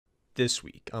This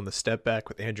week on the Step Back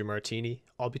with Andrew Martini,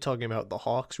 I'll be talking about the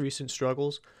Hawks' recent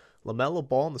struggles, LaMelo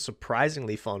Ball and the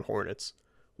surprisingly fun Hornets,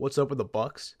 what's up with the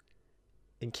Bucks,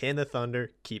 and can the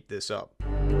Thunder keep this up?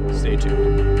 Stay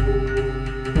tuned.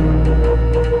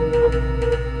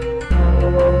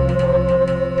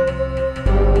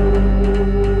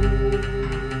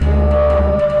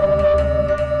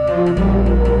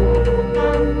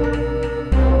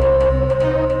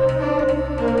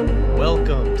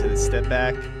 Welcome to the Step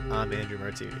Back. I'm Andrew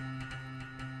Martini.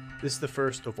 This is the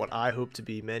first of what I hope to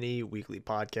be many weekly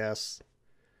podcasts.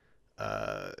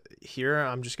 Here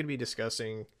I'm just going to be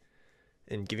discussing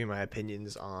and giving my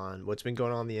opinions on what's been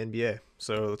going on in the NBA.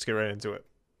 So let's get right into it.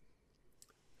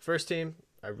 First team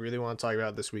I really want to talk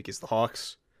about this week is the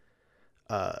Hawks.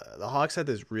 The Hawks had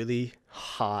this really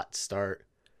hot start,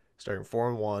 starting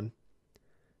 4-1,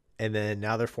 and then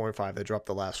now they're 4-5. They dropped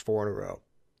the last four in a row.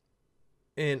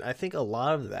 And I think a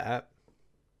lot of that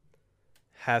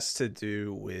has to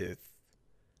do with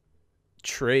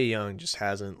Trae Young just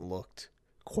hasn't looked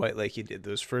quite like he did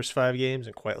those first 5 games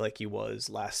and quite like he was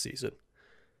last season.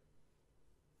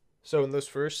 So in those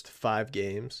first 5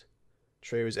 games,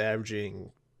 Trae was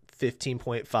averaging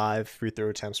 15.5 free throw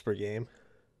attempts per game.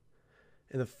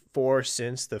 In the 4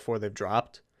 since the 4 they've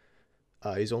dropped,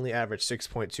 he's only averaged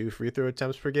 6.2 free throw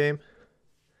attempts per game.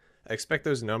 I expect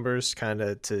those numbers kind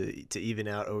of to even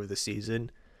out over the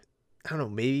season. I don't know,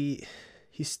 maybe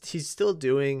he's still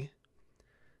doing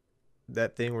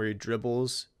that thing where he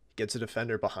dribbles, gets a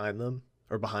defender behind him,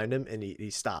 and he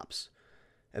stops.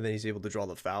 And then he's able to draw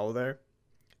the foul there.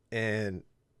 And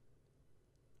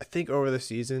I think over the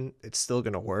season, it's still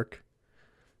going to work.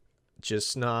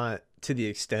 Just not to the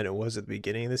extent it was at the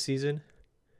beginning of the season.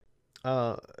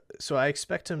 So I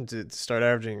expect him to start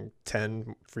averaging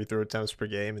 10 free throw attempts per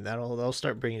game, and that'll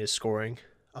start bringing his scoring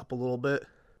up a little bit.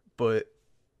 But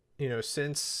you know,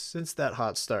 since that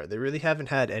hot start, they really haven't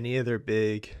had any of their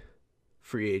big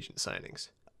free agent signings.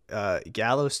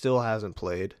 Gallo still hasn't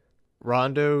played.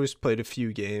 Rondo's played a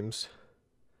few games,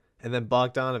 and then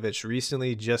Bogdanovich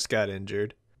recently just got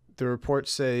injured. The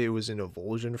reports say it was an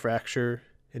avulsion fracture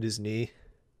in his knee.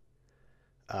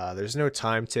 There's no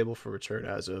timetable for return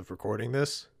as of recording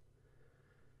this,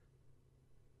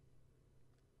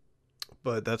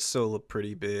 but that's still a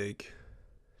pretty big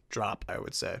drop, I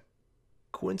would say.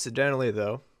 Coincidentally,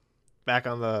 though, back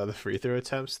on the free throw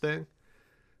attempts thing,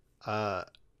 Trae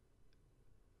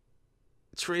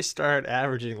started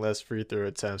averaging less free throw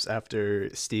attempts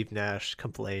after Steve Nash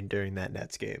complained during that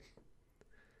Nets game.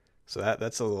 So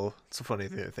it's a funny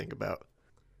thing to think about.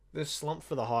 This slump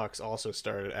for the Hawks also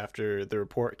started after the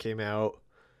report came out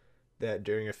that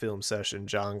during a film session,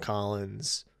 John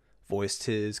Collins voiced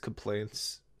his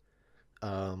complaints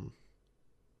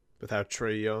with how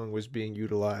Trae Young was being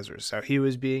utilized, or how he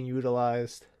was being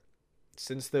utilized.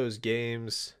 Since those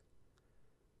games,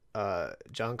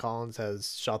 John Collins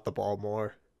has shot the ball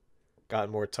more, gotten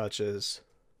more touches,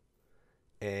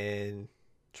 and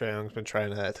Trae Young's been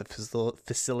trying to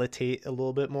facilitate a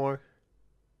little bit more.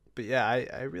 But yeah,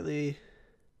 I really,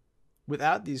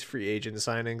 without these free agent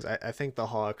signings, I think the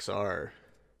Hawks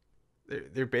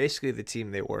they're basically the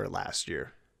team they were last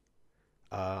year.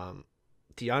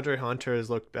 DeAndre Hunter has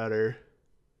looked better.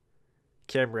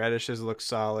 Cam Reddish has looked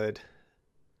solid.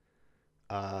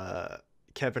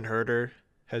 Kevin Huerter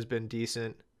has been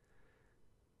decent.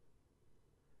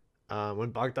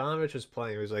 When Bogdanovich was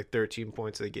playing, it was like 13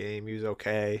 points a game. He was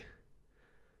okay.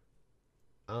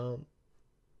 I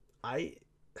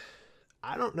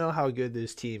don't know how good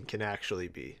this team can actually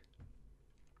be.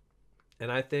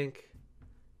 And I think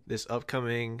this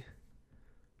upcoming,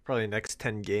 probably next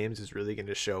 10 games is really going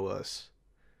to show us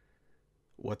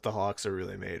what the Hawks are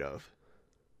really made of.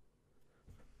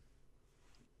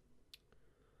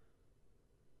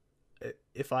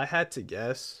 If I had to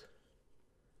guess,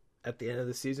 at the end of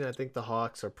the season, I think the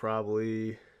Hawks are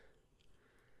probably,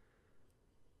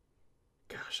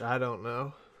 gosh, I don't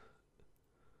know.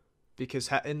 Because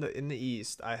in the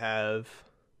East, the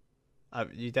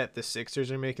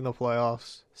Sixers are making the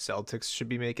playoffs. Celtics should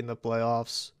be making the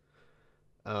playoffs.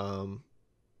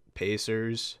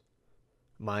 Pacers,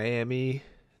 Miami,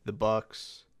 the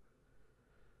Bucks.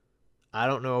 I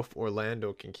don't know if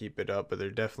Orlando can keep it up, but they're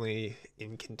definitely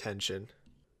in contention.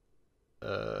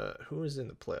 Who was in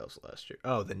the playoffs last year?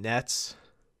 Oh, the Nets.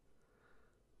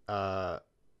 I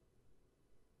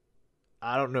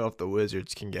don't know if the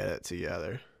Wizards can get it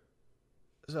together.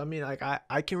 So I mean, like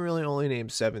I can really only name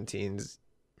 7 teams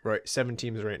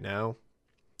right now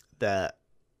that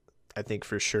I think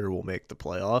for sure will make the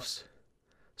playoffs.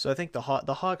 So I think the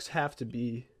Hawks have to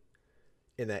be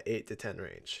in that 8 to 10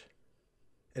 range,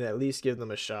 and at least give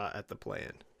them a shot at the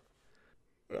play-in.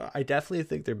 I definitely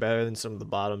think they're better than some of the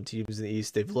bottom teams in the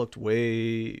East. They've looked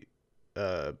way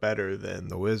better than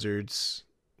the Wizards.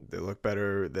 They look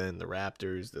better than the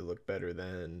Raptors. They look better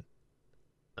than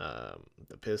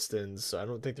the Pistons. So I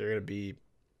don't think they're going to be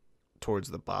towards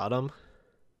the bottom.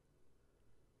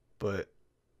 But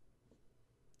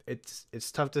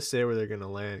it's tough to say where they're going to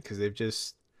land because they've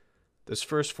just those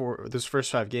first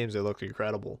 5 games they looked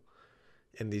incredible,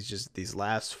 and these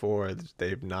last 4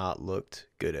 they've not looked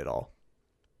good at all.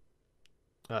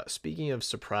 Speaking of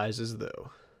surprises,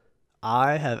 though,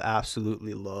 I have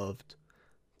absolutely loved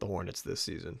the Hornets this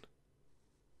season.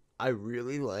 I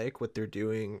really like what they're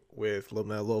doing with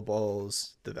LaMelo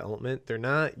Ball's development. They're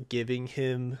not giving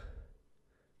him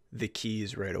the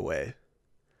keys right away.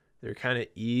 They're kind of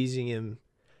easing him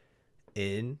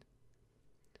in,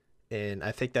 and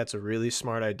I think that's a really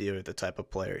smart idea with the type of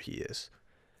player he is.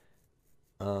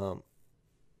 Um,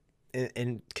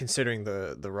 and considering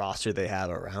the roster they have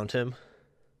around him,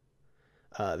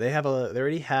 they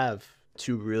already have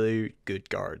 2 really good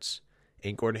guards,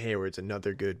 and Gordon Hayward's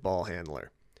another good ball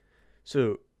handler.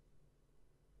 So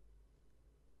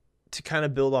to kind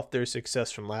of build off their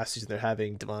success from last season, they're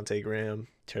having Devontae Graham,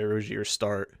 Terry Rozier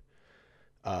start.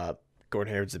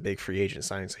 Gordon Hayward's a big free agent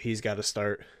signing, so he's got to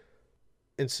start.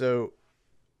 And so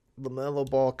LaMelo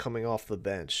Ball coming off the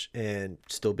bench and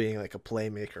still being like a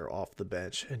playmaker off the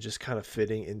bench and just kind of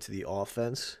fitting into the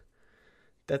offense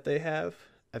that they have,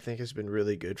 I think has been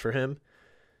really good for him.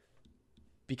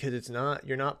 Because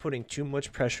you're not putting too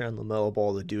much pressure on LaMelo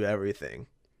Ball to do everything,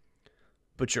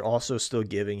 but you're also still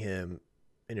giving him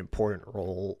an important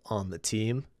role on the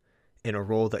team and a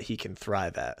role that he can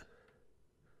thrive at.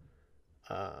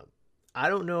 I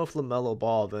don't know if LaMelo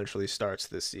Ball eventually starts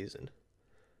this season.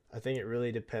 I think it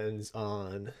really depends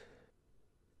on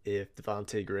if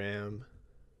Devontae Graham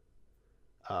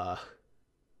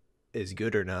is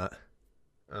good or not.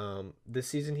 This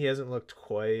season he hasn't looked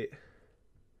quite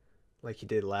like he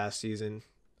did last season.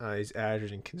 He's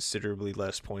averaging considerably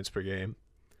less points per game.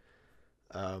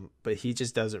 But he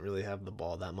just doesn't really have the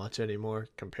ball that much anymore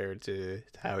compared to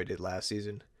how he did last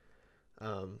season.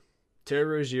 Terry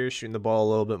Rozier shooting the ball a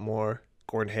little bit more.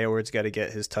 Gordon Hayward's got to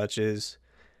get his touches.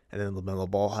 And then LaMelo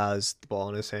Ball has the ball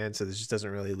in his hand, so this just doesn't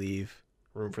really leave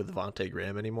room for Devontae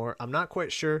Graham anymore. I'm not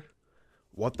quite sure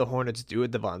what the Hornets do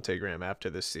with Devontae Graham after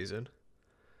this season.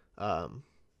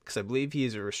 Because I believe he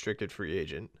is a restricted free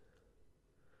agent.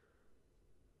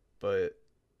 But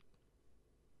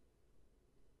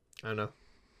I don't know.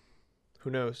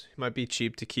 Who knows? He might be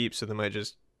cheap to keep, so they might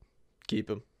just keep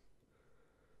him.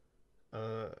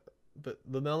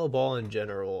 But LaMelo Ball in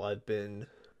general, I've been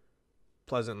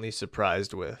pleasantly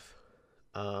surprised with.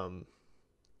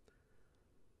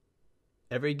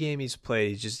 Every game he's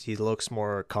played, he looks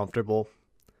more comfortable,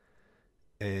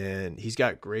 and he's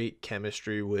got great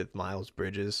chemistry with Miles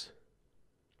Bridges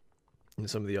and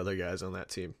some of the other guys on that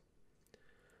team.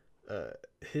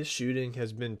 His shooting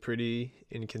has been pretty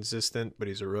inconsistent, but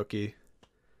he's a rookie.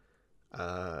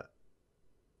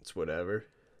 It's whatever.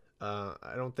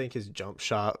 I don't think his jump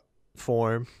shot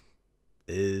form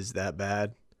is that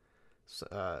bad.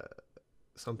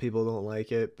 Some people don't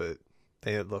like it, but I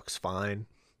think it looks fine.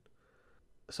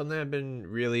 Something I've been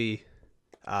really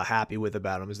happy with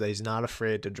about him is that he's not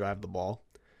afraid to drive the ball.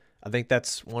 I think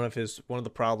that's one of the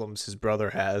problems his brother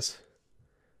has.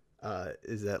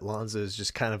 Is that Lonzo is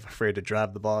just kind of afraid to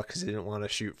drive the ball because he didn't want to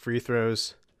shoot free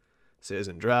throws, so he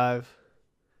doesn't drive.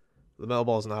 LaMelo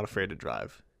Ball is not afraid to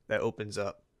drive. That opens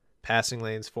up passing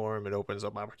lanes for him. It opens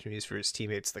up opportunities for his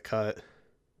teammates to cut.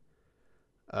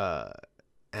 And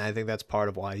I think that's part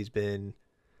of why he's been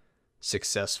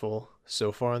successful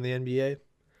so far in the NBA.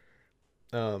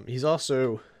 He's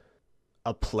also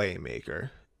a playmaker.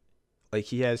 Like,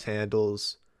 he has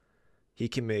handles. He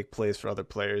can make plays for other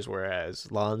players,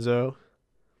 whereas Lonzo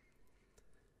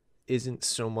isn't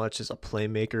so much as a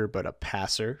playmaker, but a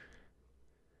passer.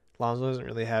 Lonzo doesn't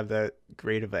really have that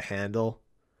great of a handle.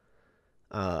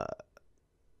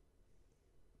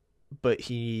 But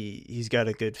he's got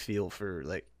a good feel for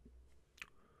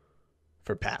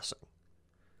passing.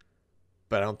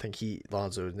 But I don't think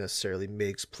Lonzo necessarily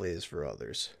makes plays for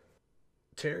others.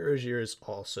 Terry Rozier is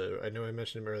also, I know I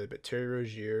mentioned him earlier, but Terry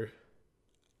Rozier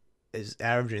is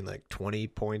averaging like 20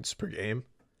 points per game.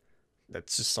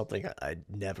 That's just something I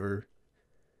never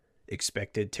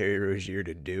expected Terry Rozier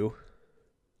to do.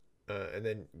 And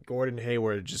then Gordon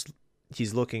Hayward,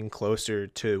 he's looking closer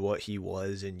to what he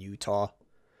was in Utah.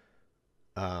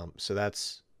 So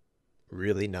that's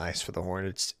really nice for the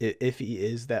Hornets. If he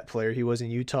is that player he was in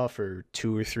Utah for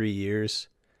 2 or 3 years,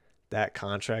 that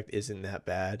contract isn't that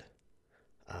bad.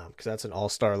 Because that's an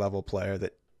all-star level player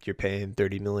that you're paying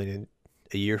 $30 million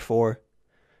a year for.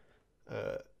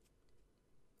 Uh,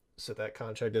 so that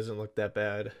contract doesn't look that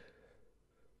bad.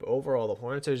 But overall, the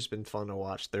Hornets have just been fun to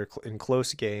watch. They're in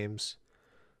close games.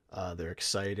 They're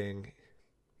exciting,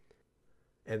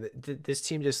 and this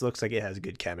team just looks like it has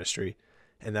good chemistry,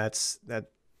 and that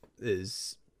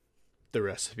is the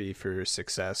recipe for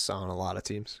success on a lot of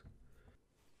teams.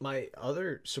 My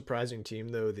other surprising team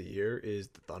though of the year is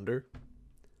the Thunder.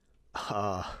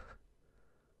 Uh,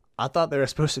 I thought they were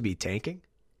supposed to be tanking.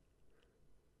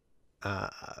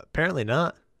 Apparently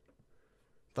not.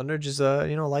 Thunder just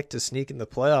like to sneak in the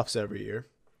playoffs every year.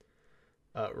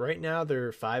 Right now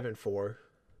they're 5-4.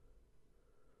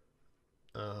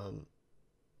 Um,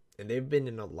 and they've been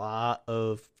in a lot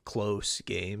of close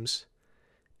games,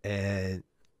 and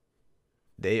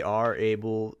they are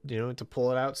able, to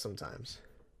pull it out sometimes.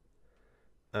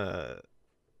 Uh,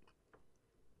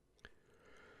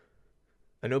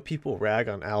 I know people rag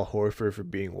on Al Horford for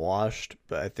being washed,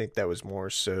 but I think that was more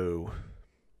so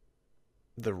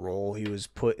the role he was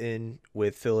put in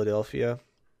with Philadelphia.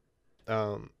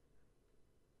 Um,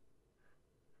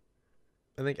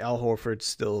 I think Al Horford's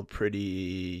still a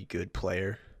pretty good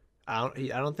player. I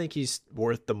don't think he's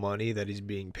worth the money that he's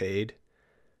being paid,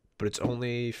 but it's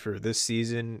only for this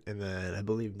season and then I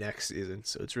believe next season,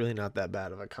 so it's really not that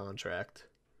bad of a contract.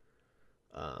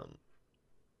 Um,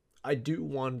 I do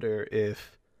wonder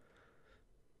if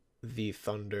the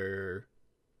Thunder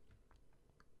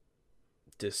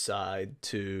decide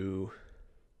to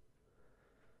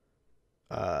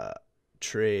uh,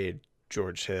 trade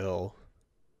George Hill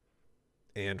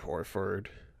and Horford,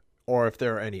 or if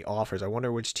there are any offers. I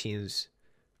wonder which teams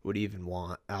would even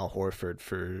want Al Horford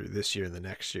for this year and the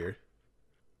next year.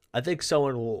 I think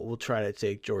someone will try to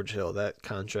take George Hill. That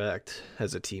contract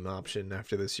has a team option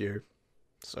after this year.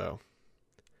 So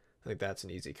I think that's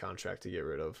an easy contract to get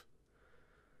rid of.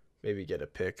 Maybe get a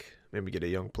pick. Maybe get a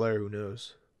young player. Who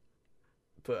knows?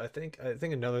 But I think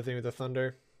another thing with the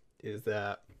Thunder is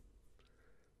that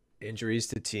injuries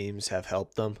to teams have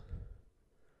helped them.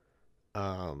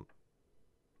 Um,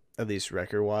 at least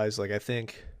record wise. Like I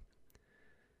think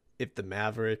if the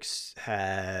Mavericks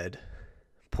had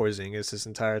Porzingis this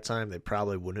entire time, they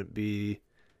probably wouldn't be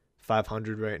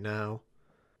 500 right now.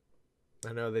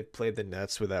 I know they played the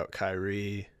Nets without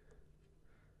Kyrie.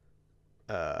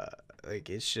 Uh,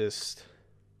 like it's just,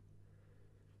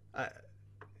 I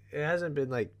it hasn't been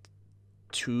like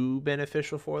too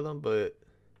beneficial for them, but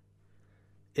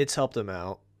it's helped them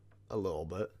out a little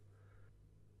bit.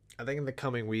 I think in the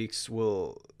coming weeks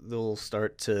they'll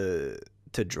start to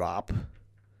drop.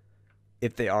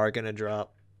 If they are gonna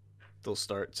drop, they'll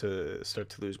start to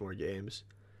lose more games.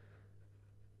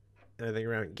 And I think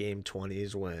around game 20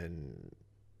 is when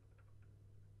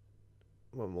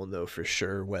we'll know for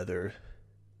sure whether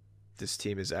this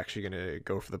team is actually gonna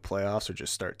go for the playoffs or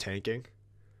just start tanking.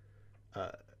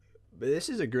 Uh, but this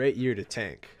is a great year to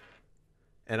tank,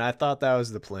 and I thought that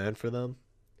was the plan for them,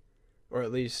 or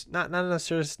at least not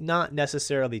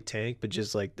necessarily tank, but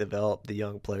just like develop the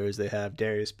young players they have.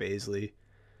 Darius Baisley,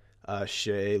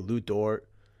 Shea, Lou Dort.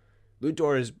 Lou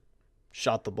Dort has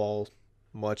shot the ball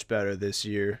much better this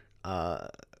year.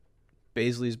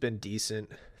 Baisley's been decent.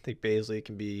 I think Baisley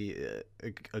can be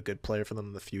a good player for them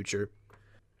in the future.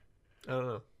 I don't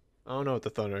know. I don't know what the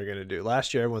Thunder are going to do.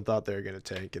 Last year, everyone thought they were going to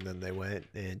tank, and then they went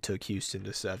and took Houston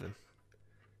to 7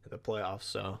 in the playoffs.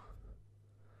 So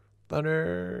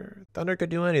Thunder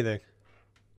could do anything.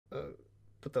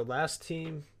 But the last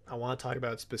team I want to talk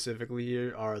about specifically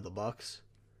here are the Bucks.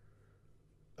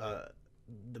 Uh,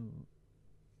 the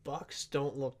Bucks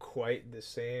don't look quite the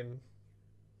same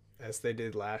as they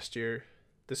did last year,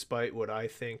 despite what I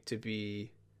think to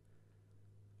be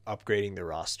upgrading the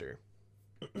roster.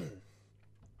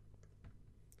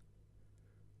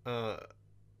 uh,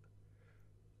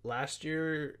 Last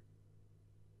year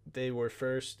they were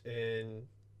first in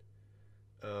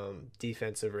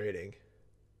defensive rating,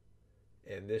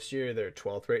 and this year they're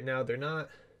 12th right now. They're not.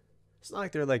 It's not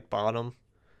like they're like bottom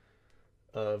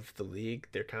of the league.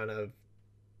 They're kind of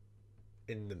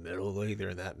in the middle of the league. They're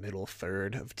in that middle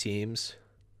third of teams.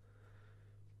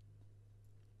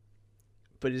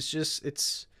 But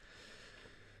it's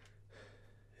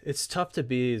tough to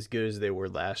be as good as they were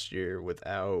last year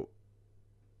without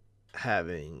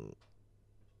having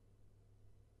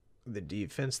the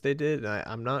defense they did. And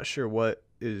I'm not sure what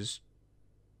is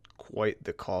quite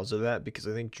the cause of that, because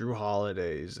I think Drew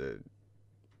Holiday is a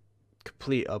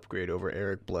complete upgrade over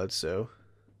Eric Bledsoe.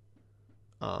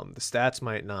 The stats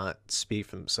might not speak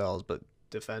for themselves, but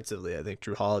defensively, I think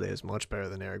Drew Holiday is much better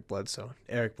than Eric Bledsoe.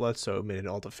 Eric Bledsoe made an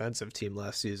all-defensive team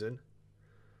last season.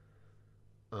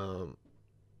 Um,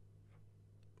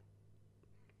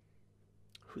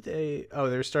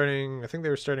 they're starting. I think they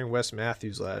were starting Wes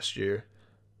Matthews last year.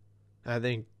 I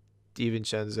think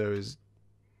DiVincenzo is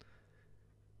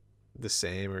the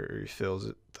same, or he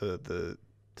fills the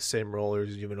same role, or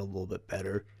is even a little bit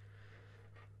better.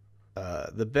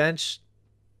 The bench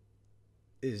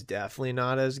is definitely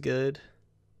not as good,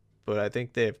 but I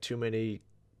think they have too many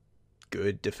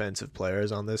good defensive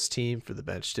players on this team for the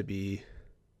bench to be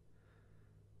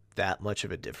that much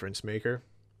of a difference maker.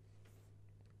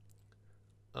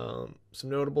 Some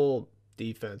notable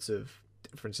defensive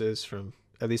differences from,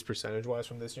 at least percentage wise,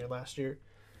 from this year and last year.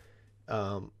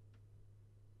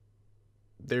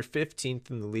 They're 15th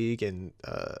in the league in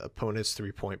opponents'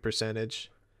 3-point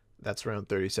percentage. That's around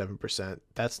 37%.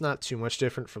 That's not too much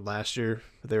different from last year.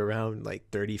 They're around like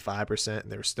 35%,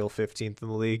 and they were still 15th in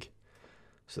the league.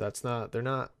 So they're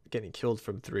not getting killed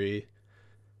from three.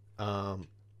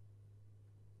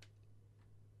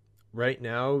 Right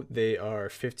now, they are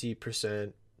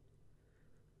 50%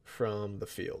 from the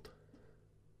field,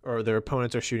 or their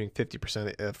opponents are shooting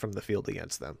 50% from the field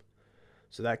against them.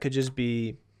 So that could just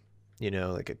be,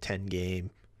 like a 10 game,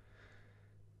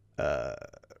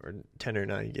 or 10 or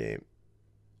 9 game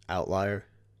outlier.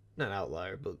 Not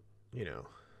outlier, but,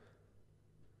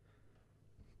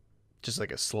 just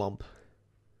like a slump.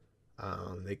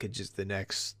 They could just, the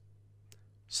next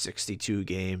 62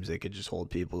 games, they could just hold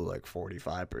people to like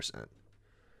 45%.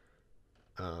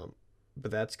 But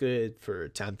that's good for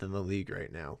 10th in the league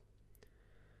right now.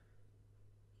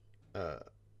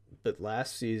 But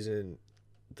last season,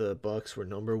 the Bucks were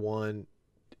number one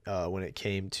when it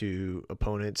came to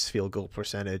opponents' field goal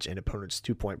percentage and opponents'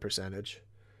 2-point percentage.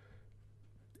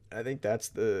 I think that's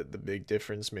the big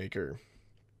difference maker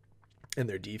in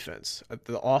their defense.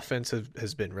 The offense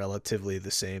has been relatively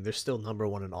the same. They're still number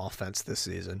one in offense this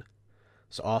season.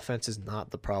 So offense is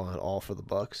not the problem at all for the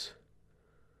Bucks.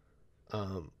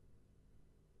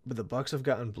 But the Bucks have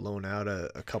gotten blown out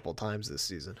a couple times this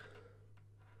season,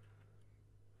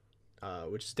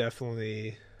 which is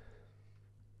definitely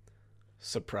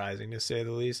surprising to say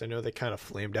the least. I know they kind of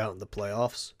flamed out in the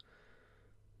playoffs,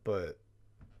 but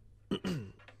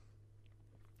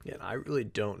yeah, I really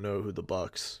don't know who the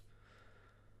Bucks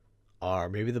are.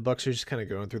 Maybe the Bucks are just kind of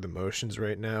going through the motions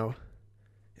right now,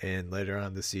 and later on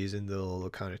in the season they'll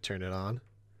kind of turn it on.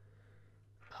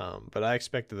 But I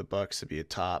expected the Bucks to be a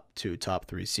top 2, top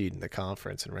 3 seed in the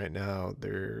conference, and right now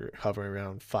they're hovering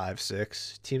around 5,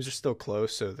 6. Teams are still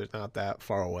close, so they're not that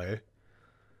far away.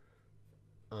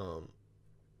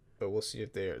 But we'll see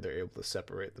if they're able to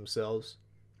separate themselves.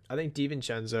 I think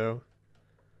DiVincenzo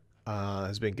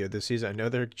has been good this season. I know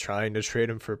they're trying to trade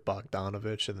him for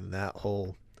Bogdanovich, and then that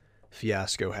whole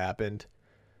fiasco happened.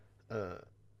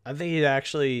 I think he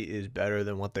actually is better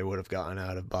than what they would have gotten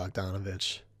out of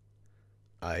Bogdanovich.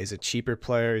 He's a cheaper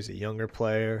player. He's a younger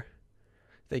player.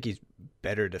 I think he's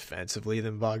better defensively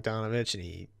than Bogdanovich, and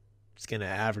he's going to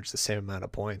average the same amount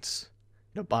of points.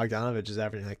 Bogdanovich is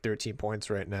averaging like 13 points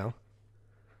right now.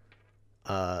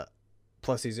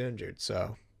 Plus he's injured,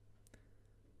 so.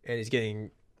 And he's getting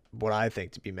what I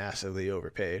think to be massively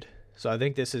overpaid. So I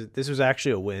think this was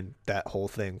actually a win, that whole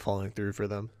thing falling through for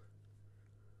them.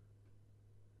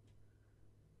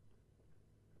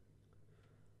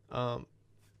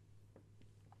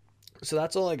 So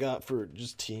that's all I got for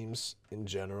just teams in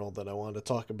general that I wanted to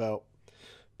talk about.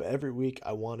 But every week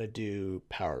I want to do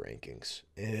power rankings.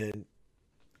 And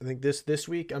I think this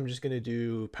week I'm just going to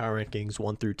do power rankings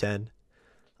 1 through 10.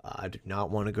 I do not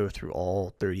want to go through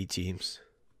all 30 teams.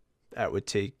 That would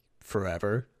take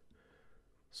forever.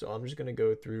 So I'm just going to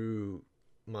go through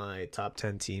my top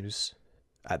 10 teams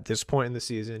at this point in the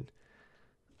season.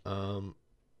 And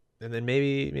then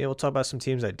maybe we'll talk about some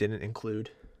teams I didn't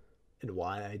include and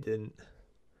why I didn't,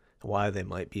 why they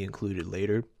might be included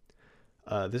later.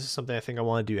 This is something I think I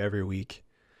want to do every week.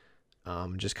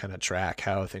 Just kind of track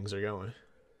how things are going.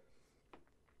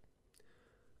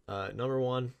 Number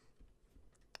one,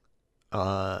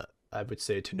 I would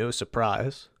say to no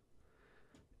surprise,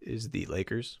 is the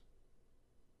Lakers.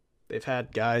 They've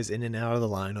had guys in and out of the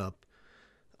lineup,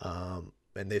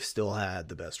 and they've still had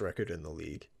the best record in the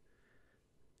league.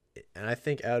 And I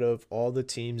think out of all the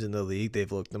teams in the league,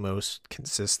 they've looked the most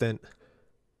consistent,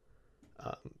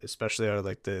 especially out of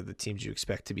like the teams you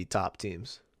expect to be top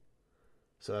teams.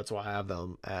 So that's why I have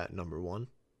them at number 1.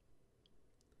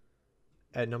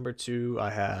 At number 2,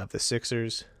 I have the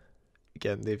Sixers.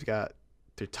 Again,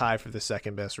 they're tied for the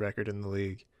second best record in the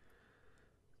league.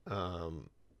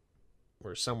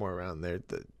 Or somewhere around there.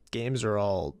 The games are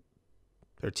all,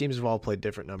 their teams have all played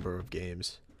different number of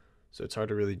games. So it's hard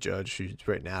to really judge who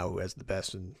right now who has the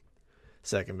best and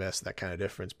second best, that kind of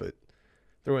difference. But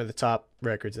they're one of the top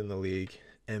records in the league.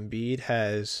 Embiid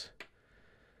has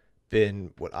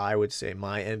been what I would say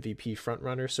my MVP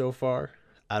frontrunner so far.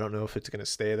 I don't know if it's going to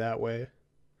stay that way,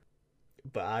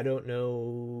 but I don't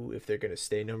know if they're going to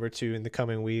stay number 2 in the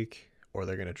coming week or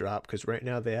they're going to drop, because right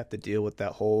now they have to deal with the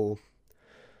whole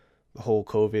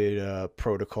COVID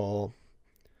protocol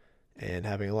and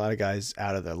having a lot of guys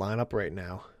out of their lineup right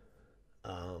now.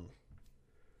 Um,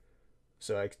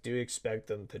 so I do expect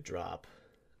them to drop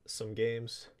some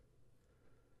games.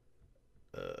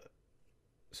 Uh,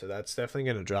 so that's definitely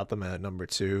going to drop them at number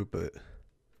 2, but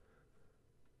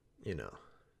you know,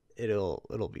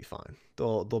 it'll be fine.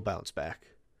 They'll bounce back.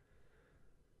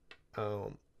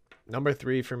 Um, Number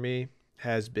 3 for me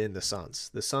has been the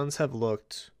Suns. The Suns have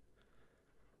looked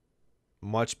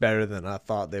much better than I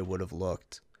thought they would have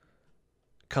looked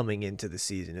coming into the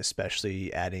season,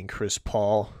 especially adding Chris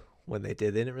Paul when they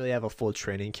did. They didn't really have a full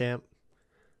training camp,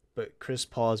 but Chris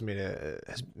Paul has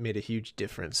made a huge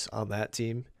difference on that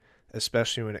team,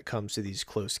 especially when it comes to these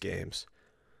close games.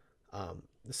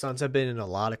 The Suns have been in a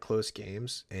lot of close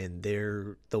games, and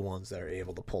they're the ones that are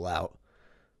able to pull out.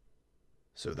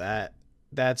 So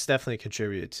that's definitely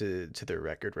contributed to their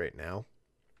record right now.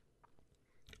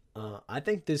 I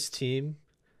think this team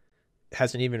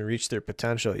hasn't even reached their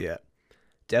potential yet.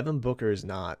 Devin Booker is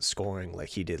not scoring like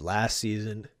he did last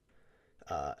season.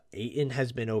 Ayton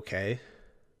has been okay.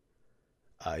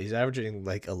 He's averaging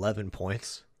like 11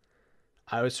 points.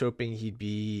 I was hoping he'd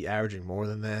be averaging more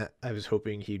than that. I was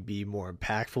hoping he'd be more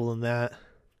impactful than that.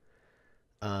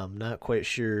 Not quite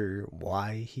sure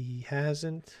why he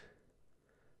hasn't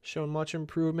shown much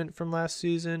improvement from last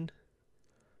season.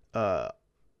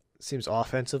 Seems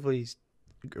offensively he's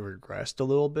regressed a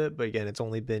little bit, but again, it's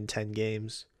only been 10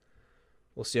 games.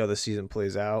 We'll see how the season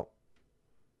plays out.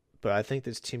 But I think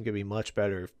this team could be much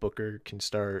better if Booker can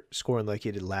start scoring like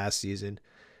he did last season,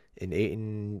 and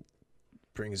Ayton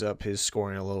brings up his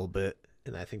scoring a little bit,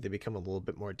 and I think they become a little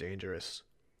bit more dangerous.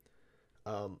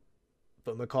 But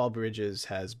McCall Bridges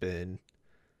has been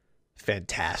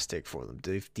fantastic for them.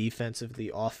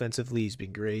 Defensively, offensively, he's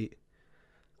been great.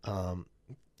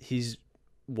 He's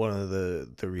one of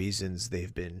the reasons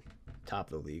they've been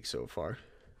top of the league so far.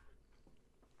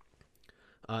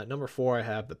 Number 4, I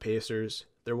have the Pacers.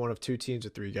 They're one of 2 teams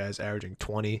with 3 guys averaging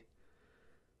 20.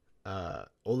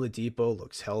 Oladipo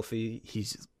looks healthy.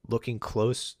 He's looking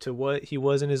close to what he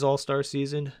was in his All-Star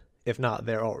season, if not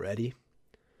there already.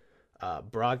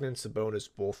 Brogdon and Sabonis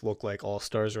both look like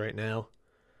All-Stars right now.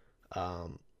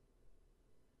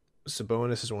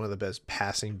 Sabonis is one of the best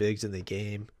passing bigs in the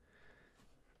game.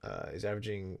 He's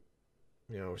averaging,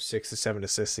 6 to 7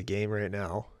 assists a game right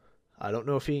now. I don't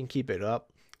know if he can keep it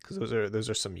up, because those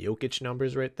are some Jokic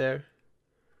numbers right there.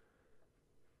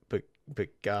 But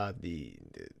God, the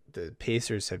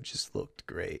Pacers have just looked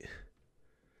great.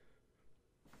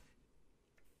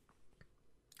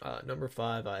 Number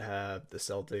 5, I have the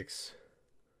Celtics.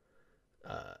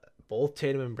 Both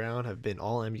Tatum and Brown have been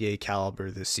all NBA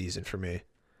caliber this season for me.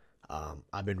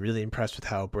 I've been really impressed with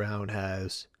how Brown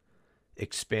has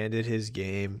expanded his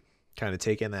game, kind of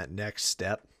taken that next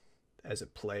step as a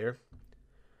player.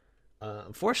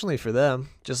 Unfortunately for them,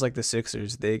 just like the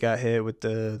Sixers, they got hit with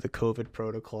the COVID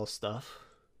protocol stuff.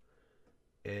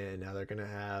 And now they're going to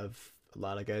have a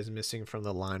lot of guys missing from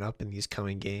the lineup in these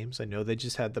coming games. I know they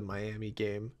just had the Miami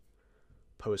game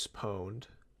postponed.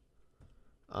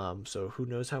 So who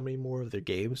knows how many more of their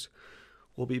games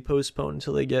will be postponed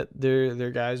until they get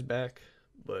their guys back.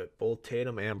 But both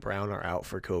Tatum and Brown are out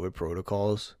for COVID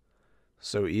protocols.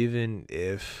 So even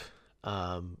if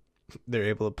they're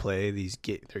able to play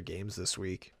their games this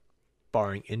week,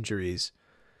 barring injuries,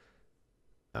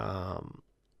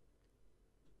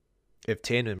 if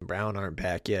Tatum and Brown aren't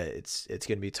back yet, it's going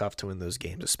to be tough to win those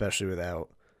games, especially without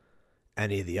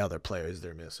any of the other players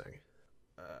they're missing.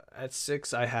 At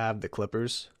 6, I have the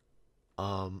Clippers.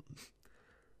 The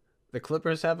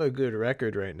Clippers have a good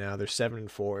record right now. They're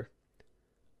 7-4,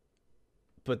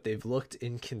 but they've looked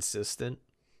inconsistent.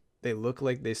 They look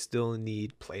like they still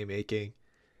need playmaking.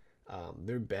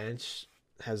 Their bench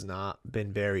has not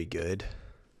been very good.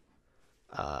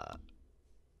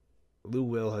 Lou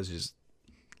Will has just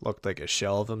looked like a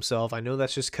shell of himself. I know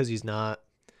that's just because he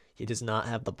does not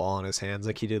have the ball in his hands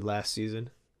like he did last season.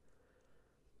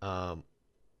 And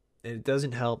it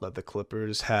doesn't help that the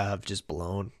Clippers have just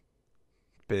blown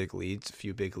a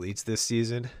few big leads this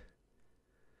season.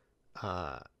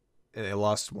 And they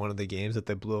lost one of the games that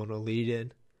they blew a lead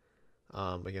in,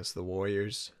 against the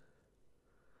Warriors.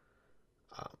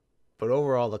 But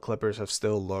overall, the Clippers have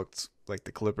still looked like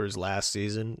the Clippers last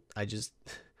season.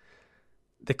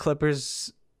 The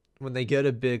Clippers, when they get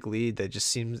a big lead, it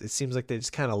seems like they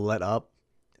just kind of let up.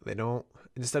 They don't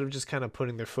instead of just kind of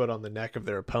putting their foot on the neck of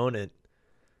their opponent,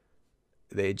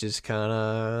 they just kind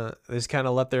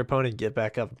of let their opponent get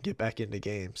back up and get back into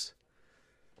games.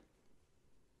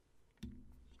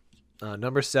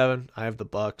 Number 7, I have the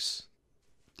Bucks,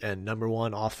 and number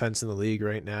 1 offense in the league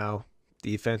right now.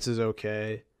 Defense is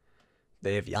okay.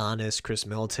 They have Giannis. Chris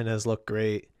Middleton has looked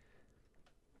great.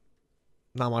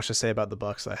 Not much to say about the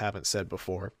Bucks that I haven't said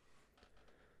before.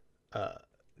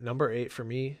 Number 8 for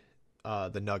me,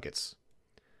 the Nuggets.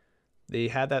 They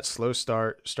had that slow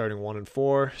start, starting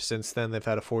 1-4. Since then, they've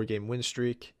had a 4-game win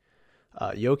streak.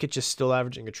 Jokic is still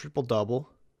averaging a triple-double.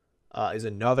 Is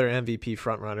another MVP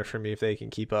frontrunner for me if they can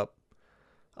keep up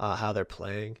how they're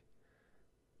playing.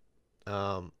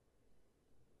 Let's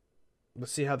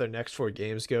see how their next 4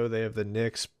 games go. They have the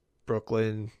Knicks,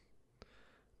 Brooklyn,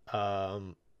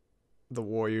 the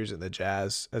Warriors, and the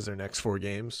Jazz as their next 4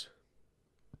 games.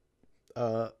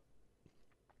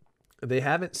 They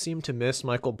haven't seemed to miss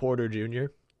Michael Porter Jr.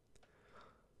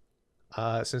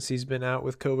 Since he's been out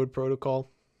with COVID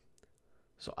protocol.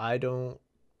 So I don't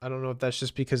know if that's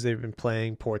just because they've been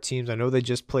playing poor teams. I know they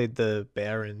just played the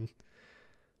Baron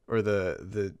or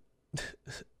the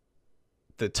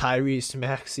Tyrese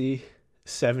Maxey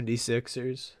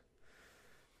 76ers.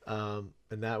 And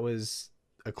that was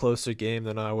a closer game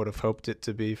than I would have hoped it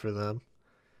to be for them.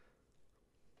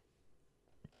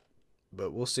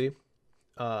 But we'll see.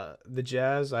 The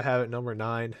Jazz, I have at number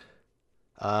 9.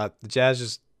 The Jazz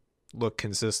just look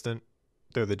consistent.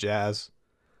 They're the Jazz.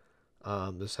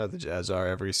 This is how the Jazz are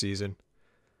every season.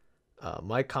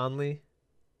 Mike Conley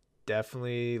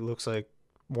definitely looks like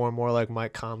more and more like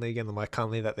Mike Conley again, the Mike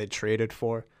Conley that they traded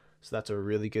for. So that's a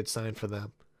really good sign for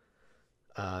them.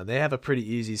 They have a pretty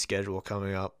easy schedule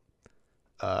coming up.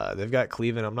 They've got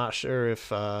Cleveland. I'm not sure if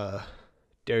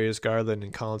Darius Garland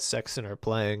and Colin Sexton are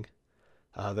playing.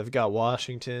 They've got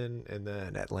Washington and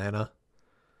then Atlanta.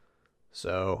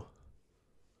 So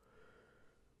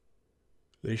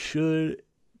they should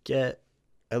get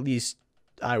at least,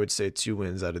 I would say, 2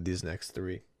 wins out of these next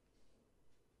 3.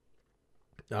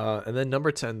 And then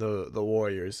number 10, the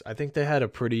Warriors. I think they had a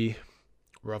pretty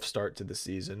rough start to the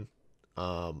season.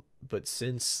 But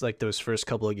since like those first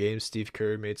couple of games, Steve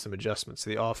Kerr made some adjustments to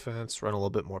the offense, run a little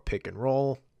bit more pick and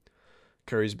roll.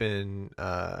 Curry's been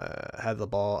has the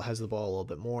ball a little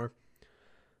bit more.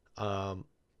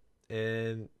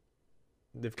 And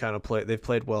they've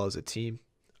played well as a team.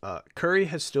 Curry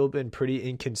has still been pretty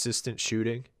inconsistent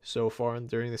shooting so far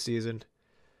during the season.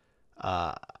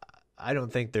 I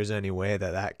don't think there's any way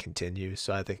that continues,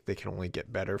 so I think they can only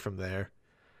get better from there.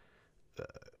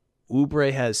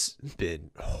 Oubre has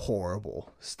been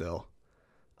horrible still.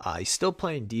 He's still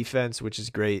playing defense, which is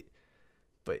great,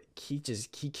 but he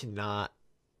cannot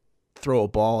throw a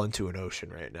ball into an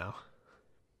ocean right now.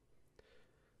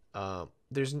 I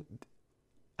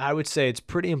would say it's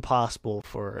pretty impossible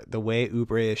for the way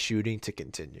Oubre is shooting to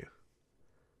continue.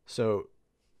 So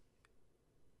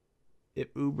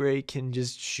if Oubre can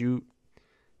just shoot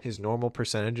his normal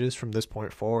percentages from this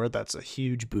point forward, that's a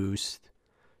huge boost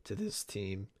to this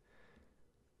team.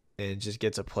 And just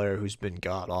gets a player who's been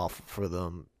god awful for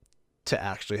them to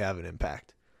actually have an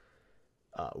impact.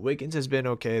 Wiggins has been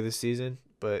okay this season,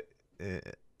 but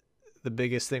the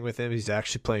biggest thing with him, he's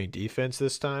actually playing defense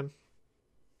this time.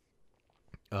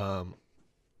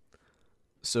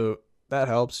 So that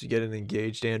helps. You get an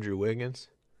engaged Andrew Wiggins.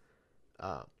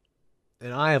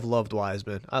 And I have loved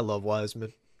Wiseman. I love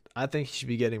Wiseman. I think he should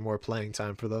be getting more playing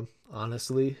time for them,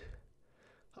 honestly.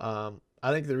 I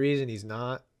think the reason he's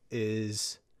not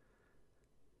is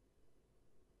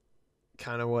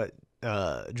kind of what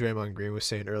Draymond Green was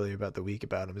saying earlier about the week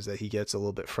about him, is that he gets a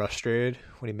little bit frustrated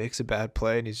when he makes a bad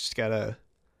play and he's just got to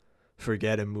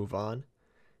forget and move on.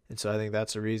 And so I think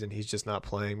that's the reason he's just not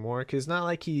playing more, because it's not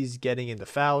like he's getting into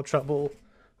foul trouble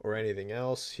or anything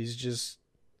else. He's just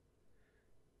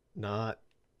not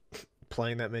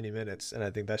playing that many minutes. And I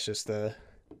think that's just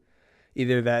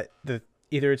either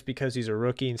it's because he's a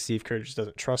rookie and Steve Kerr just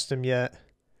doesn't trust him yet,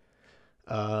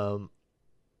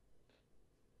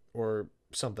 or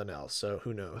something else. So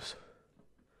who knows?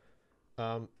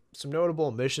 Some notable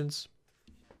omissions,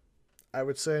 I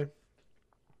would say.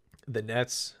 The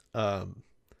Nets. The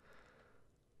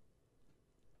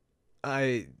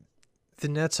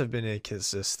Nets have been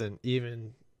inconsistent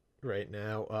even right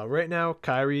now. Right now,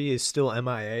 Kyrie is still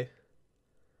MIA.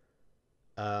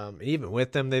 Even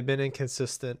with them, they've been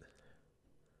inconsistent.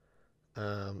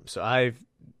 So I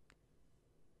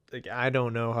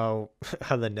don't know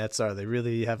how the Nets are. They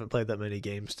really haven't played that many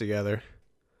games together.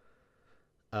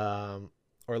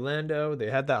 Orlando,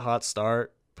 they had that hot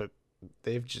start, but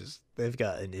they've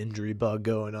got an injury bug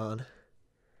going on.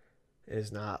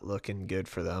 is not looking good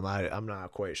for them. I'm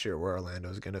not quite sure where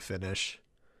Orlando's going to finish.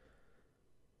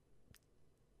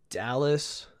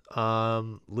 Dallas,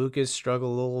 Lucas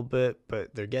struggled a little bit,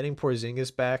 but they're getting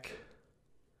Porzingis back,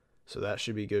 so that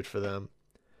should be good for them.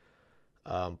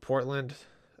 Portland,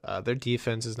 their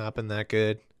defense has not been that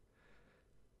good,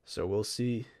 so we'll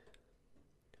see.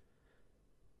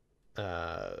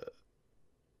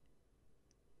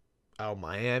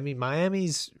 Miami.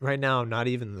 Miami's right now not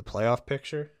even in the playoff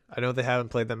picture. I know they haven't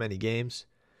played that many games.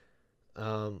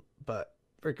 But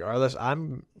regardless,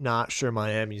 I'm not sure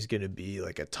Miami's going to be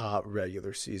like a top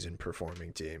regular season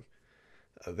performing team.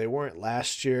 They weren't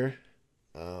last year.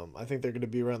 I think they're going to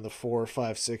be around the 4,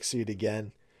 5, 6 seed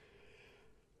again.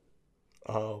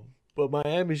 But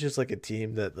Miami's just like a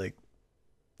team that like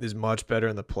is much better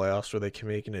in the playoffs where they can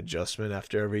make an adjustment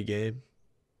after every game.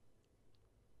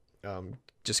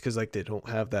 Just because like they don't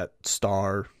have that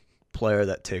star player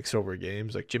that takes over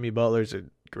games. Like Jimmy Butler's a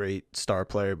great star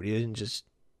player, but he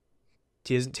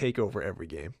doesn't take over every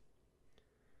game.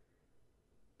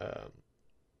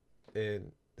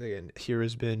 And again, here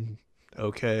has been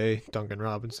okay. Duncan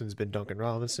Robinson's been Duncan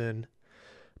Robinson.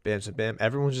 Bam and Bam.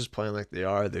 Everyone's just playing like they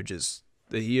are. The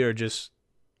Heat are just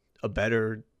a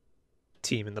better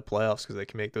team in the playoffs because they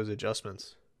can make those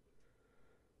adjustments.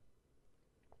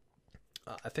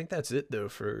 I think that's it though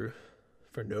for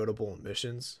notable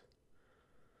omissions.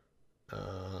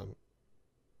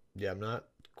 Yeah, I'm not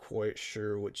quite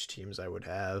sure which teams I would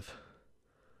have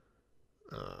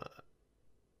uh,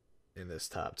 in this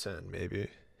top 10. Maybe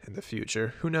in the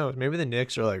future, who knows? Maybe the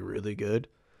Knicks are like really good,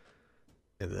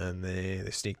 and then they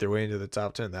sneak their way into the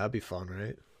top 10. That'd be fun,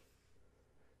 right?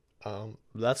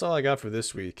 That's all I got for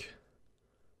this week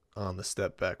on the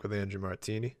Step Back with Andrew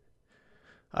Martini.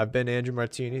 I've been Andrew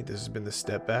Martini. This has been the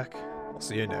Step Back. I'll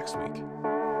see you next week.